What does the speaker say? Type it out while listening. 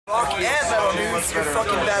Rock and metal news, you're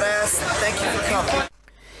fucking badass. Thank you for coming.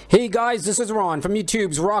 Hey guys, this is Ron from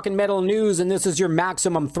YouTube's Rock and Metal News, and this is your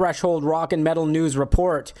Maximum Threshold Rock and Metal News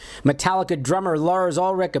Report. Metallica drummer Lars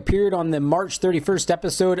Ulrich appeared on the March 31st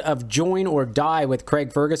episode of Join or Die with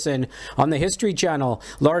Craig Ferguson on the History Channel.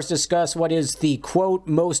 Lars discussed what is the, quote,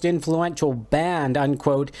 most influential band,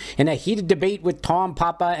 unquote, in a heated debate with Tom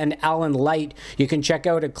Papa and Alan Light. You can check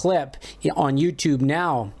out a clip on YouTube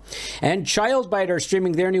now. And Childbite are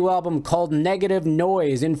streaming their new album called Negative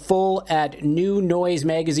Noise in full at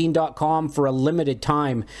newnoisemagazine.com for a limited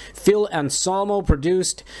time. Phil Anselmo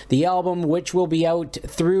produced the album, which will be out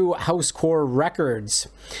through Housecore Records.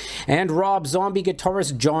 And Rob Zombie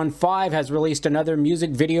guitarist John 5 has released another music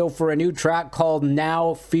video for a new track called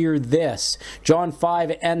Now Fear This. John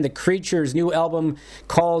 5 and The Creatures' new album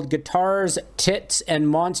called Guitars, Tits And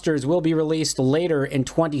Monsters will be released later in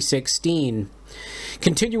 2016.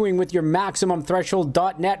 Continuing with your Maximum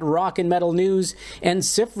Threshold.net rock and metal news,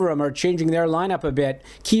 Ensiferum are changing their lineup a bit.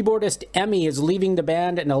 Keyboardist Emmy is leaving the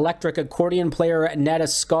band, and electric accordion player Netta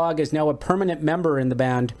Skog is now a permanent member in the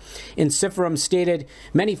band. Ensiferum stated,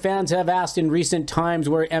 "Many fans have asked in recent times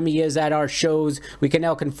where Emmy is at our shows. We can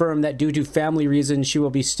now confirm that due to family reasons, she will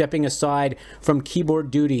be stepping aside from keyboard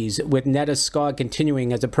duties, with Netta Skog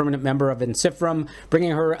continuing as a permanent member of Ensiferum,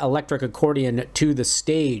 bringing her electric accordion to the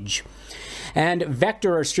stage." And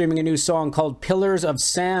Vektor are streaming a new song called Pillars of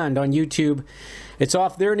Sand on YouTube. It's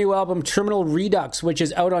off their new album Terminal Redux, which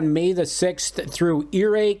is out on May the 6th through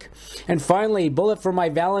Earache. And finally, For My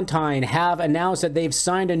Valentine have announced that they've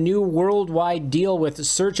signed a new worldwide deal with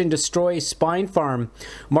Search and Destroy Spine Farm.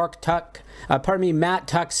 Matt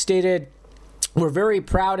Tuck stated, "We're very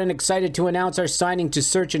proud and excited to announce our signing to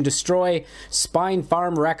Search and Destroy Spine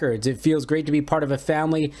Farm Records. It feels great to be part of a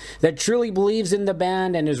family that truly believes in the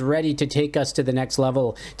band and is ready to take us to the next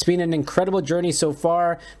level. It's been an incredible journey so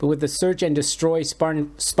far, but with the Search and Destroy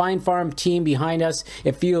Spine Farm team behind us,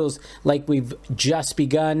 it feels like we've just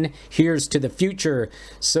begun. Here's to the future."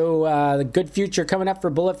 So the good future coming up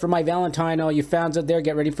for My Valentine. All you fans out there,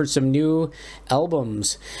 get ready for some new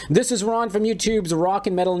albums. This is Ron from YouTube's Rock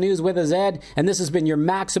and Metal News with a Z, and this has been your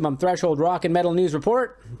Maximum Threshold Rock and Metal News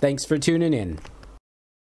Report. Thanks for tuning in.